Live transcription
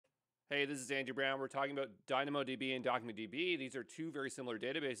Hey, this is Andrew Brown. We're talking about DynamoDB and DocumentDB. These are two very similar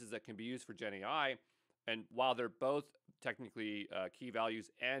databases that can be used for GenAI. And while they're both technically key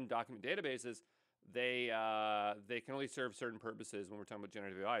values and document databases, they can only serve certain purposes when we're talking about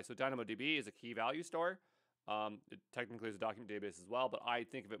generative AI. So DynamoDB is a key value store. It technically is a document database as well, but I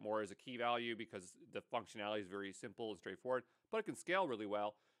think of it more as a key value because the functionality is very simple and straightforward, but it can scale really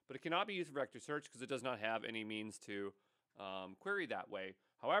well. But it cannot be used for vector search because it does not have any means to query that way.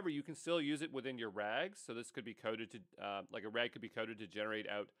 However, you can still use it within your rags. So this could be coded to, like a rag could be coded to generate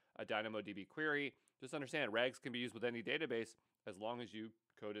out a DynamoDB query. Just understand, rags can be used with any database as long as you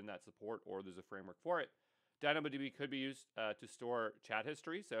code in that support or there's a framework for it. DynamoDB could be used to store chat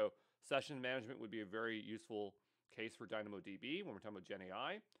history. So session management would be a very useful case for DynamoDB when we're talking about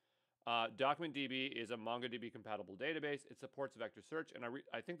GenAI. DocumentDB is a MongoDB compatible database. It supports vector search, and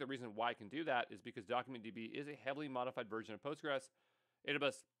I think the reason why I can do that is because DocumentDB is a heavily modified version of Postgres.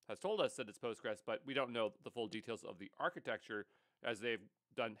 AWS has told us that it's Postgres, but we don't know the full details of the architecture as they've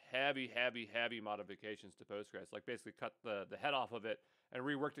done heavy modifications to Postgres, like basically cut the head off of it and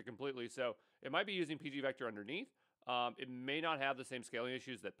reworked it completely. So it might be using pgvector underneath. It may not have the same scaling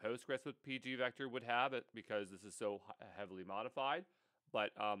issues that Postgres with pgvector would have it because this is so heavily modified.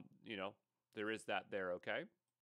 But, there is that there, okay?